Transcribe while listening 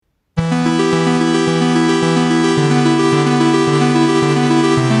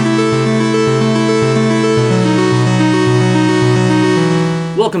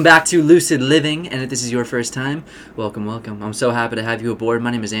Welcome back to Lucid Living, and if this is your first time, welcome. I'm so happy to have you aboard.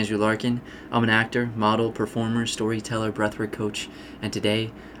 My name is Andrew Larkin. I'm an actor, model, performer, storyteller, breathwork coach, and today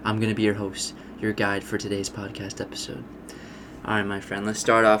I'm going to be your host, your guide for today's podcast episode. All right, my friend, let's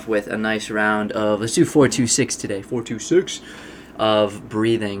start off with a nice round of, let's do 4-2-6 today, 4-2-6 of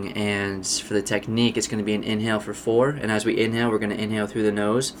breathing, and for the technique, it's going to be an inhale for 4, and as we inhale, we're going to inhale through the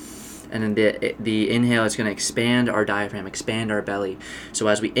nose. And then the inhale is going to expand our diaphragm, expand our belly. So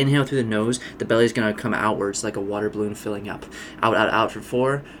as we inhale through the nose, the belly is going to come outwards like a water balloon filling up. Out for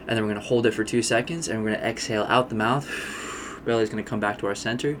 4, and then we're going to hold it for 2 seconds, and we're going to exhale out the mouth. Belly is going to come back to our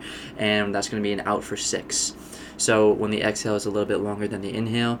center, and that's going to be an out for 6. So when the exhale is a little bit longer than the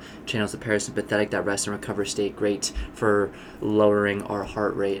inhale, channels the parasympathetic, that rest and recover state, great for lowering our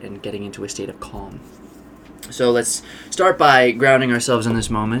heart rate and getting into a state of calm. So let's start by grounding ourselves in this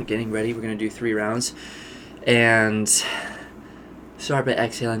moment, getting ready. We're going to do 3 rounds. And start by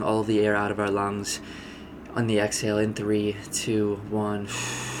exhaling all of the air out of our lungs. On the exhale, in 3, 2, 1.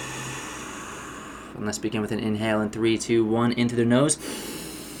 And let's begin with an inhale in 3, 2, 1. In through the nose.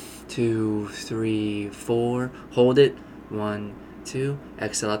 2, 3, 4. Hold it. 1, 2.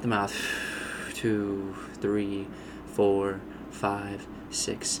 Exhale out the mouth. 2, 3, 4, 5,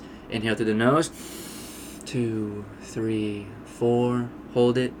 6. Inhale through the nose. 2, 3, 4.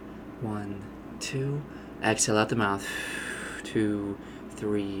 Hold it. 1, 2. Exhale out the mouth. 2,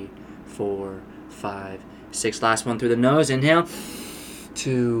 3, 4, 5, 6. Last one through the nose. Inhale.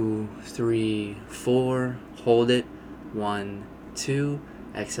 2, 3, 4. Hold it. 1, 2.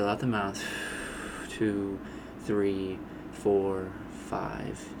 Exhale out the mouth. 2, 3, 4,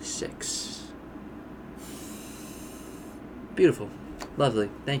 5, 6. Beautiful. Lovely.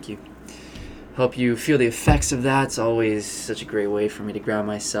 Thank you. Hope you feel the effects of that. It's always such a great way for me to ground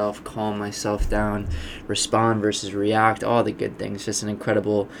myself, calm myself down, respond versus react, all the good things. Just an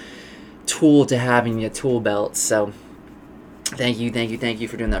incredible tool to have in your tool belt. So thank you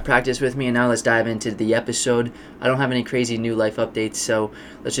for doing that practice with me. And now let's dive into the episode. I don't have any crazy new life updates, so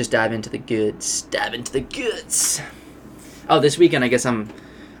let's just dive into the goods. Oh, this weekend I guess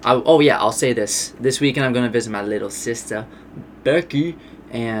I'll say this. This weekend I'm going to visit my little sister, Becky.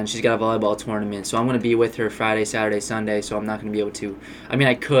 And she's got a volleyball tournament, so I'm going to be with her Friday, Saturday, Sunday, so I'm not going to be able to,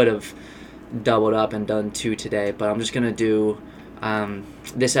 I could have doubled up and done 2 today, but I'm just going to do,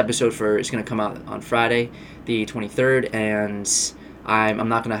 this episode it's going to come out on Friday, the 23rd, and I'm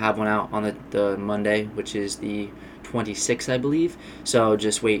not going to have one out on the Monday, which is the 26th, I believe, so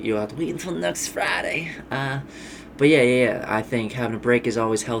just wait, you'll have to wait until next Friday. But yeah, I think having a break is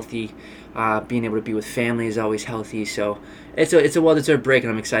always healthy. Being able to be with family is always healthy. So it's a well-deserved break,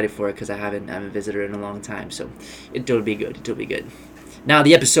 and I'm excited for it because I haven't visited her in a long time. So it'll be good. Now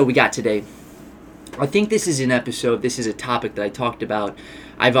the episode we got today. I think this is a topic that I talked about.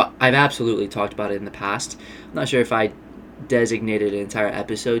 I've absolutely talked about it in the past. I'm not sure if I designated an entire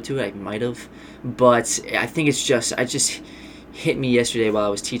episode to it. I might have, but I think it just hit me yesterday while I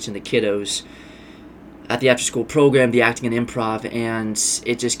was teaching the kiddos at the after-school program, the acting and improv, and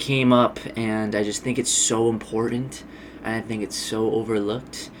it just came up, and I just think it's so important, and I think it's so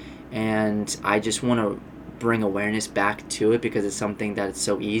overlooked, and I just want to bring awareness back to it because it's something that it's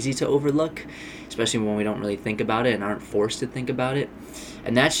so easy to overlook, especially when we don't really think about it and aren't forced to think about it,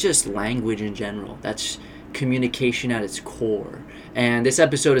 and that's just language in general. That's communication at its core. And this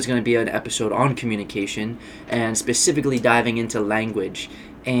episode is going to be an episode on communication, and specifically diving into language,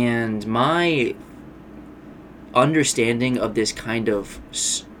 and my understanding of this kind of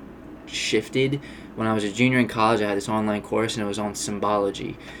shifted when I was a junior in college. I had this online course, and it was on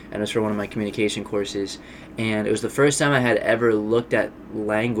Symbology, and it was for one of my communication courses, and it was the first time I had ever looked at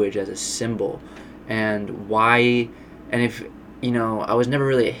language as a symbol, and why. And if I was never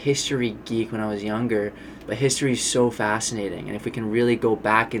really a history geek when I was younger, but history is so fascinating, and if we can really go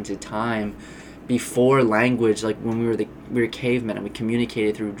back into time before language, like when we were cavemen and we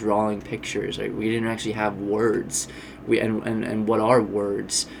communicated through drawing pictures, right? We didn't actually have words. And what are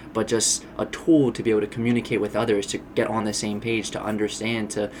words but just a tool to be able to communicate with others, to get on the same page, to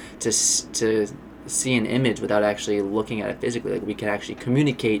understand, to see an image without actually looking at it physically. Like we can actually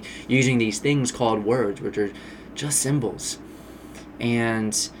communicate using these things called words, which are just symbols.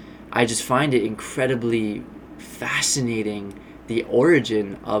 And I just find it incredibly fascinating, the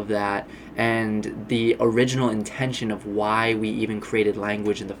origin of that, and the original intention of why we even created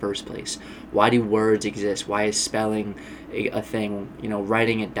language in the first place. Why do words exist? Why is spelling a thing?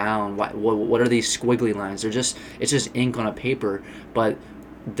 Writing it down. What are these squiggly lines? It's just ink on a paper, but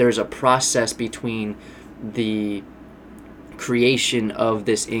there's a process between the creation of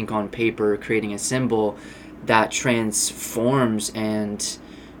this ink on paper, creating a symbol that transforms and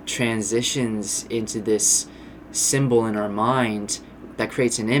transitions into this symbol in our mind that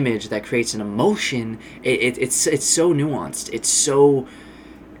creates an image, that creates an emotion. It's so nuanced. It's so,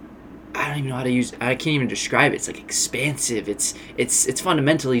 I don't even know how to use. I can't even describe it. It's like expansive. It's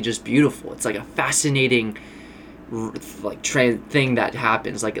fundamentally just beautiful. It's like a fascinating thing that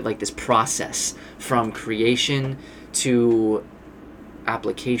happens, like this process from creation to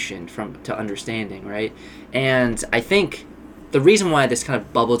application, to understanding, right? And I think the reason why this kind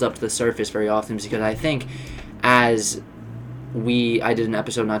of bubbles up to the surface very often is because I think as I did an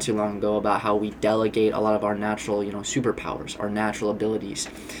episode not too long ago about how we delegate a lot of our natural, superpowers, our natural abilities.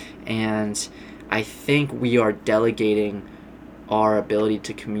 And I think we are delegating our ability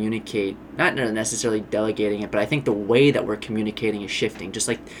to communicate, not necessarily delegating it, but I think the way that we're communicating is shifting. Just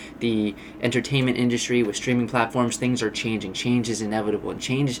like the entertainment industry with streaming platforms, things are changing. Change is inevitable, and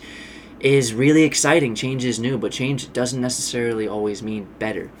change is really exciting. Change is new, but change doesn't necessarily always mean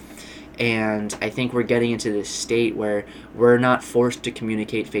better. And I think we're getting into this state where we're not forced to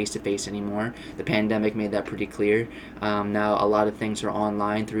communicate face-to-face anymore. The pandemic made that pretty clear. Now a lot of things are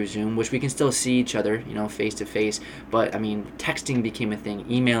online through Zoom, which we can still see each other, face-to-face. But, texting became a thing.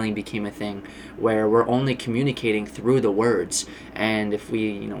 Emailing became a thing where we're only communicating through the words. And if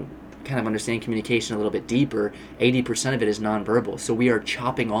we, kind of understand communication a little bit deeper, 80% of it is nonverbal. So we are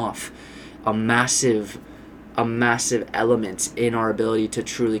chopping off a massive element in our ability to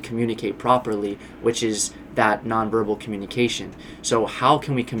truly communicate properly, which is that nonverbal communication. So how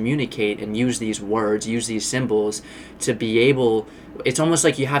can we communicate and use these words, use these symbols to be able, it's almost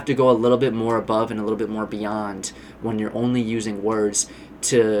like you have to go a little bit more above and a little bit more beyond when you're only using words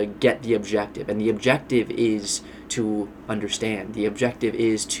to get the objective. And the objective is to understand. The objective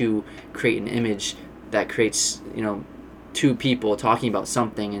is to create an image that creates, two people talking about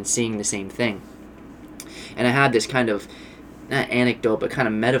something and seeing the same thing. And I had this kind of, not anecdote, but kind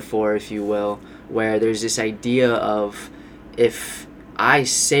of metaphor, if you will, where there's this idea of, if I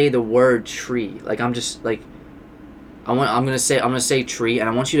say the word tree, like I'm gonna say tree, and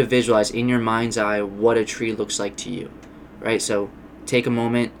I want you to visualize in your mind's eye what a tree looks like to you, right? So take a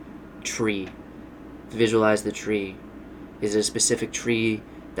moment, tree, visualize the tree. Is it a specific tree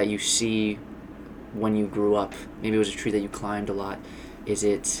that you see when you grew up? Maybe it was a tree that you climbed a lot. Is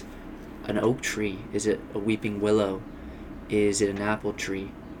it an oak tree? Is it a weeping willow? Is it an apple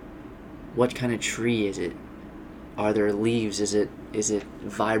tree? What kind of tree is it? Are there leaves? Is it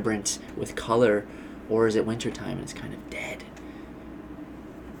vibrant with color, or is it wintertime and it's kind of dead?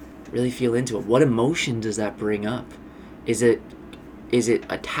 Really feel into it. What emotion does that bring up? Is it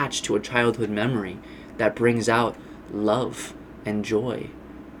attached to a childhood memory that brings out love and joy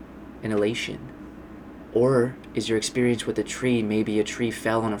and elation? Or is your experience with a tree, maybe a tree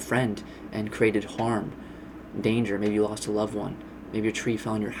fell on a friend and created harm, danger, maybe you lost a loved one, maybe a tree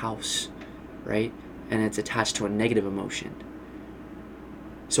fell on your house, right? And it's attached to a negative emotion.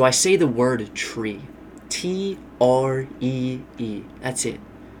 So I say the word tree, Tree, that's it,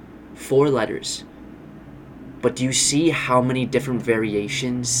 4 letters. But do you see how many different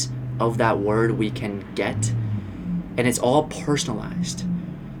variations of that word we can get? And it's all personalized.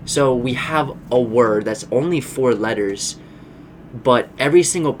 So we have a word that's only 4 letters, but every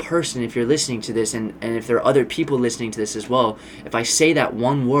single person, if you're listening to this, and if there are other people listening to this as well, if I say that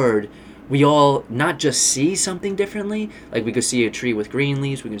one word, we all not just see something differently, like we could see a tree with green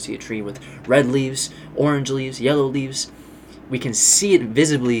leaves, we can see a tree with red leaves, orange leaves, yellow leaves. We can see it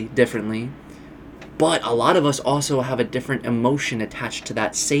visibly differently, but a lot of us also have a different emotion attached to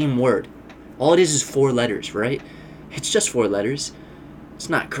that same word. All it is 4 letters, right? It's just 4 letters. It's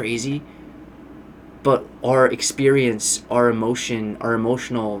not crazy. But our experience, our emotion, our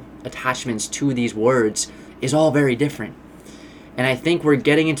emotional attachments to these words is all very different. And I think we're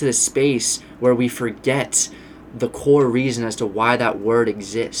getting into this space where we forget the core reason as to why that word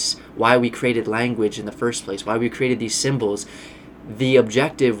exists, why we created language in the first place, why we created these symbols. The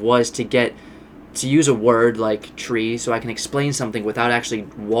objective was to use a word like tree so I can explain something without actually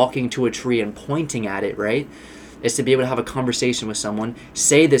walking to a tree and pointing at it, right? Is to be able to have a conversation with someone,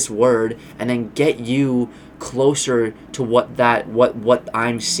 say this word, and then get you closer to what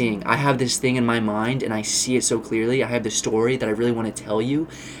I'm seeing. I have this thing in my mind and I see it so clearly. I have this story that I really want to tell you,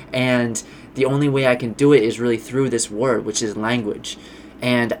 and the only way I can do it is really through this word, which is language.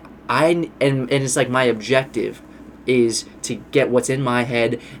 And it's like my objective is to get what's in my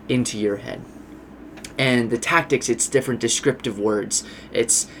head into your head. And the tactics, it's different descriptive words.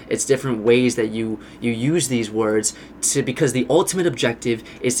 It's different ways that you use these words because the ultimate objective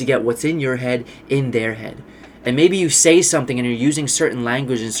is to get what's in your head in their head. And maybe you say something and you're using certain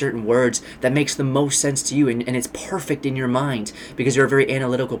language and certain words that makes the most sense to you, and it's perfect in your mind because you're a very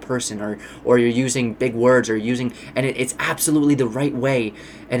analytical person, or you're using big words, or using, and it's absolutely the right way,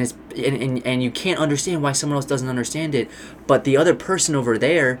 and it's and you can't understand why someone else doesn't understand it, but the other person over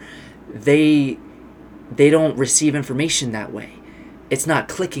there, they don't receive information that way. It's not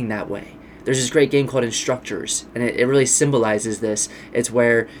clicking that way. There's this great game called Instructors, and it really symbolizes this. It's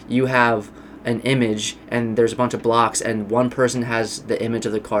where you have an image and there's a bunch of blocks, and one person has the image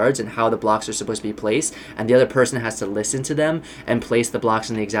of the cards and how the blocks are supposed to be placed, and the other person has to listen to them and place the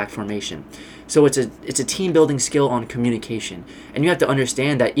blocks in the exact formation. So it's a team building skill on communication, and you have to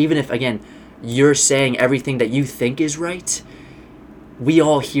understand that even if, again, you're saying everything that you think is right, we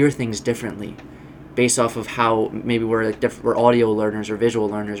all hear things differently based off of how maybe we're audio learners or visual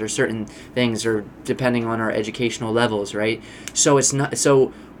learners or certain things, or depending on our educational levels, right?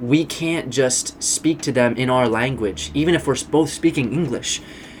 So we can't just speak to them in our language, even if we're both speaking English.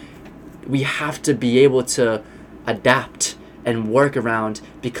 We have to be able to adapt and work around,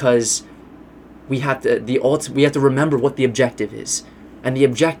 because we have to remember what the objective is, and the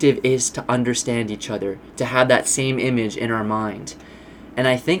objective is to understand each other, to have that same image in our mind. And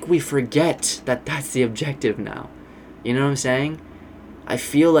I think we forget that that's the objective now. You know what I'm saying? I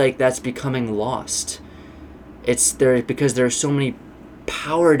feel like that's becoming lost. It's there because there are so many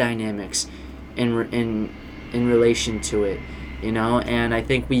power dynamics in relation to it, you know. And I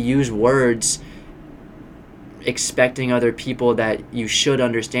think we use words expecting other people that you should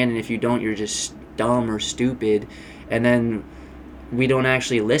understand, and if you don't, you're just dumb or stupid. And then we don't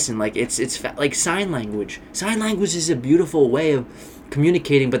actually listen. Like it's like sign language. Sign language is a beautiful way of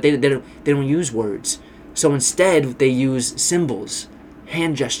communicating, but they don't use words. So instead they use symbols,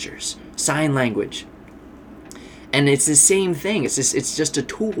 hand gestures, sign language. And it's the same thing. It's just a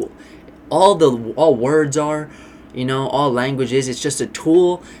tool. All words are, you know, all language is, it's just a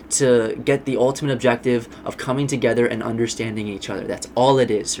tool to get the ultimate objective of coming together and understanding each other. That's all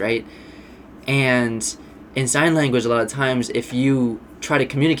it is, right? And in sign language, a lot of times, if you try to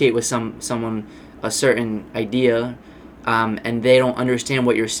communicate with someone a certain idea, and they don't understand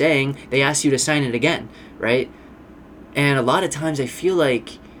what you're saying, they ask you to sign it again, right? And a lot of times I feel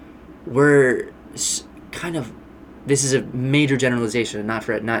like we're kind of, this is a major generalization,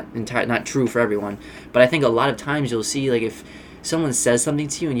 not true for everyone, but I think a lot of times you'll see, like, if someone says something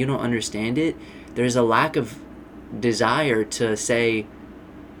to you and you don't understand it, there's a lack of desire to say,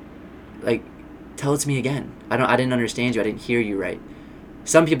 like, tell it to me again. I didn't understand you. I didn't hear you right.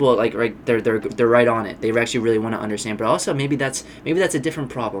 Some people, like, right, they're right on it. They actually really want to understand, but also maybe that's a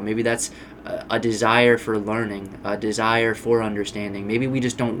different problem. Maybe that's a desire for learning, a desire for understanding. Maybe we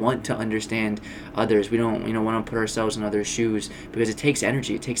just don't want to understand others. We don't, want to put ourselves in others' shoes, because it takes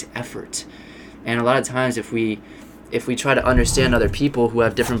energy, it takes effort. And a lot of times, if we try to understand other people who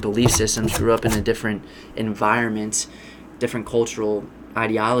have different belief systems, grew up in a different environment, different cultural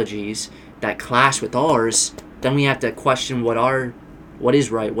ideologies that clash with ours, then we have to question what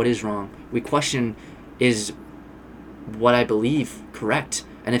is right, what is wrong. We question, is what I believe correct?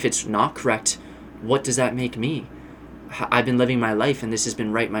 And if it's not correct, what does that make me? I've been living my life, and this has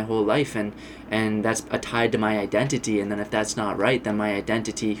been right my whole life, and that's tied to my identity. And then if that's not right, then my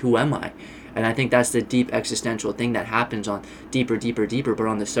identity, who am I? And I think that's the deep existential thing that happens on deeper. But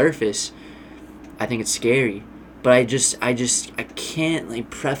on the surface, I think it's scary. But I can't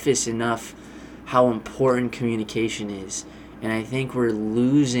preface enough how important communication is. And I think we're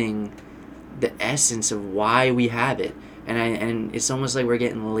losing the essence of why we have it. And it's almost like we're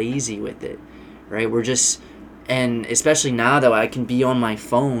getting lazy with it, right? And especially now that I can be on my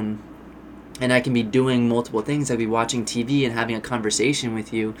phone and I can be doing multiple things. I can be watching TV and having a conversation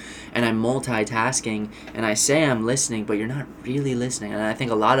with you, and I'm multitasking, and I say I'm listening, but you're not really listening. And I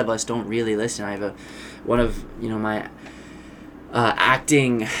think a lot of us don't really listen. I have one of my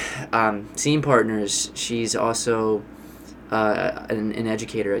acting scene partners. She's also an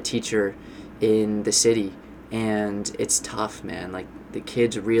educator, a teacher in the city, and it's tough, man. Like, the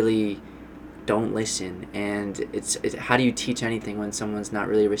kids really don't listen, and it's how do you teach anything when someone's not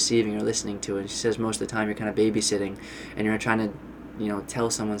really receiving or listening to it? She says most of the time you're kind of babysitting, and you're trying to tell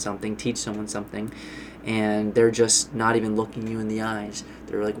someone something, teach someone something, and they're just not even looking you in the eyes.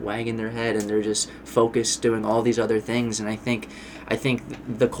 They're like wagging their head, and they're just focused doing all these other things. And I think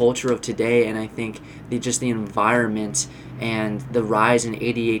the culture of today, and I think the environment and the rise in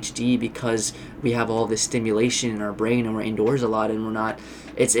ADHD, because we have all this stimulation in our brain and we're indoors a lot, and we're not.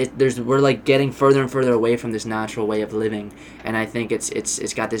 We're like getting further and further away from this natural way of living, and I think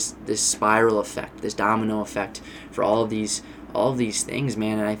it's got this spiral effect, this domino effect for all of these things,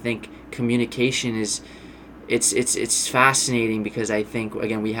 man. And I think communication is it's fascinating because I think,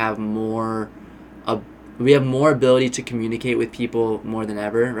 again, we have more ability to communicate with people more than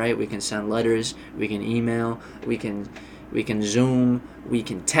ever, right? We can send letters, we can email, we can Zoom, we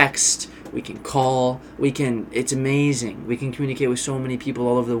can text, we can call, it's amazing. We can communicate with so many people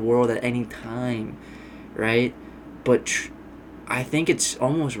all over the world at any time, right? But I think it's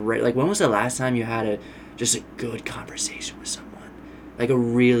almost rare. Like, when was the last time you had just a good conversation with someone? Like a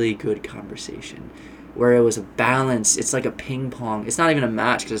really good conversation where it was a balance. It's like a ping pong. It's not even a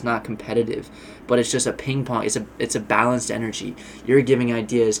match because it's not competitive, but it's just a ping pong. It's a balanced energy. You're giving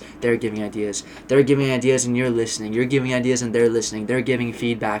ideas, they're giving ideas. They're giving ideas and you're listening. You're giving ideas and they're listening. They're giving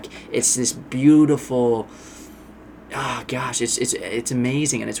feedback. It's this beautiful, oh gosh, it's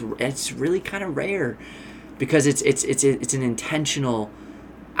amazing, and it's really kind of rare because it's an intentional,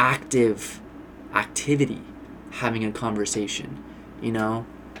 active activity, having a conversation,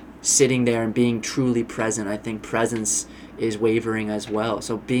 sitting there and being truly present. I think presence is wavering as well.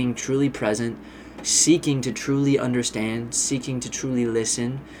 So being truly present, seeking to truly understand, seeking to truly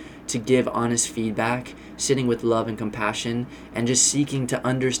listen, to give honest feedback, sitting with love and compassion, and just seeking to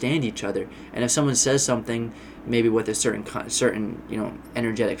understand each other. And if someone says something, maybe with a certain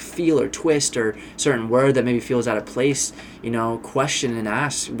energetic feel or twist or certain word that maybe feels out of place, question and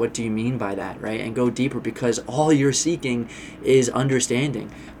ask, what do you mean by that, right? And go deeper, because all you're seeking is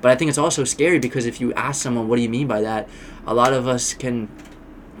understanding. But I think it's also scary because if you ask someone, what do you mean by that, a lot of us can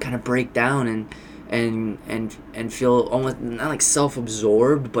kind of break down and feel almost not like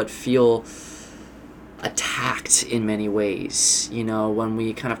self-absorbed, but feel attacked in many ways, when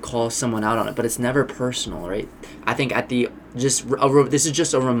we kind of call someone out on it. But it's never personal, right? I think this is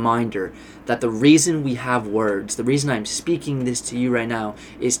just a reminder that the reason we have words, the reason I'm speaking this to you right now,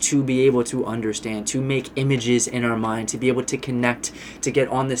 is to be able to understand, to make images in our mind, to be able to connect, to get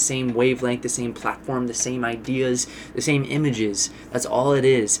on the same wavelength, the same platform, the same ideas, the same images. That's all it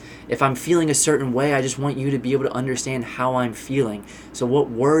is. If I'm feeling a certain way, I just want you to be able to understand how I'm feeling. So what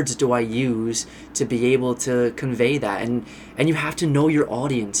words do I use to be able to convey that? And you have to know your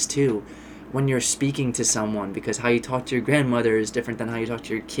audience too when you're speaking to someone, because how you talk to your grandmother is different than how you talk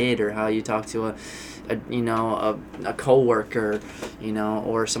to your kid, or how you talk to a coworker,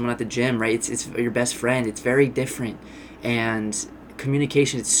 or someone at the gym, right? It's your best friend. It's very different, and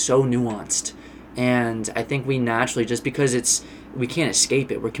communication is so nuanced. And I think we naturally, just because we can't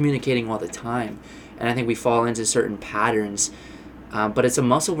escape it, we're communicating all the time, and I think we fall into certain patterns. But it's a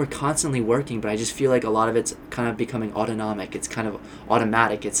muscle we're constantly working, but I just feel like a lot of it's kind of becoming autonomic. It's kind of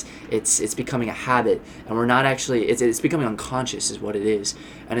automatic. It's becoming a habit, and we're not actually, it's becoming unconscious is what it is.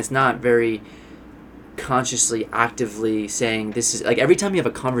 And it's not very consciously, actively saying this is, like, every time you have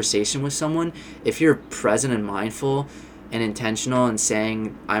a conversation with someone, if you're present and mindful and intentional and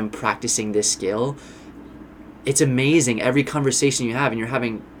saying, I'm practicing this skill, it's amazing. Every conversation you have, and you're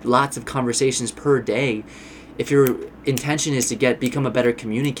having lots of conversations per day, if your intention is to become a better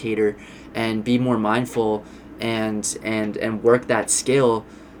communicator and be more mindful and work that skill,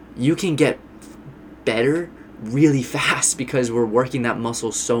 you can get better really fast because we're working that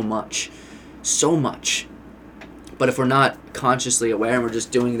muscle so much. But if we're not consciously aware and we're just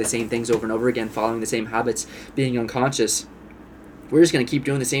doing the same things over and over again, following the same habits, being unconscious, we're just going to keep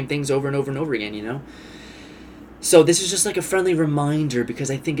doing the same things over and over and over again, So this is just like a friendly reminder, because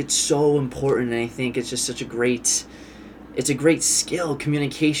I think it's so important, and I think it's just such a great skill.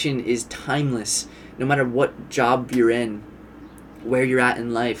 Communication is timeless. No matter what job you're in, where you're at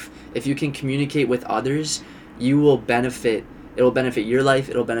in life, if you can communicate with others, you will benefit. It will benefit your life.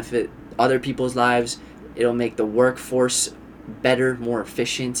 It'll benefit other people's lives. It'll make the workforce better, more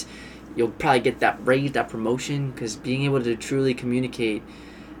efficient. You'll probably get that raise, that promotion, because being able to truly communicate,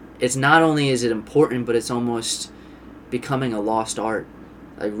 it's not only is it important, but it's almost becoming a lost art.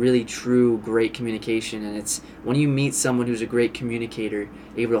 Like really true great communication. And it's when you meet someone who's a great communicator,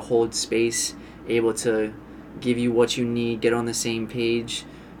 able to hold space, able to give you what you need, get on the same page,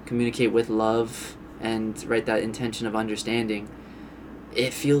 communicate with love, and that intention of understanding,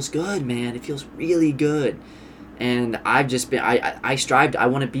 it feels good, man. It feels really good. And I've just been, I strived, I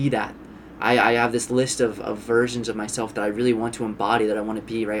want to be that. I have this list of versions of myself that I really want to embody, that I want to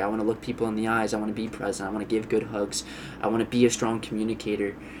be, right? I want to look people in the eyes. I want to be present. I want to give good hugs. I want to be a strong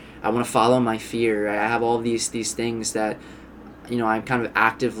communicator. I want to follow my fear. I have all these things that, I'm kind of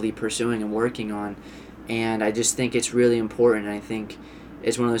actively pursuing and working on. And I just think it's really important. And I think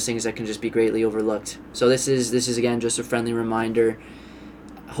it's one of those things that can just be greatly overlooked. So this is again, just a friendly reminder.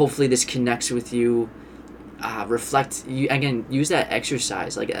 Hopefully this connects with you. Reflect. Again, use that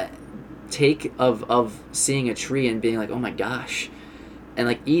exercise. Take of seeing a tree and being like, oh my gosh,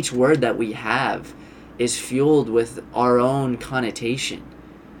 and each word that we have is fueled with our own connotation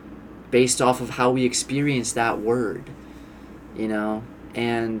based off of how we experience that word, you know.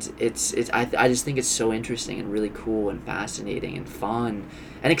 And I just think it's so interesting and really cool and fascinating and fun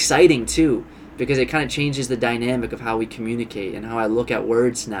and exciting too, because it kind of changes the dynamic of how we communicate and how I look at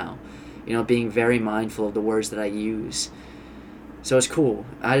words now, you know, being very mindful of the words that I use. So it's cool.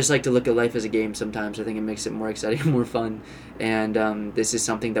 I just like to look at life as a game sometimes. I think it makes it more exciting and more fun, and this is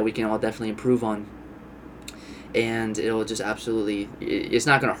something that we can all definitely improve on. And it'll just absolutely, it's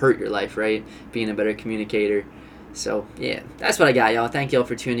not going to hurt your life, right, being a better communicator. So yeah, that's what I got, y'all. Thank y'all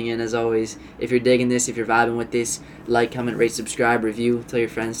for tuning in. As always, if you're digging this, if you're vibing with this, like, comment, rate, subscribe, review, tell your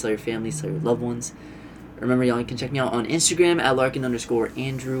friends, tell your families, tell your loved ones. Remember, y'all, you can check me out on Instagram at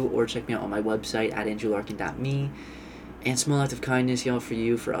Larkin_Andrew, or check me out on my website at andrewlarkin.me. And small act of kindness, y'all, for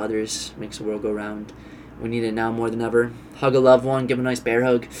you, for others, makes the world go round. We need it now more than ever. Hug a loved one, give a nice bear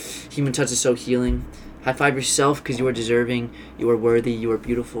hug. Human touch is so healing. High five yourself, because you are deserving, you are worthy, you are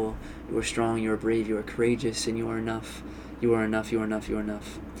beautiful, you are strong, you are brave, you are courageous, and you are enough. You are enough, you are enough, you are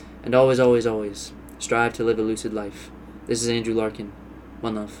enough. And always, always, always, strive to live a lucid life. This is Andrew Larkin.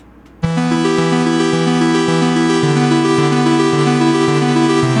 One love.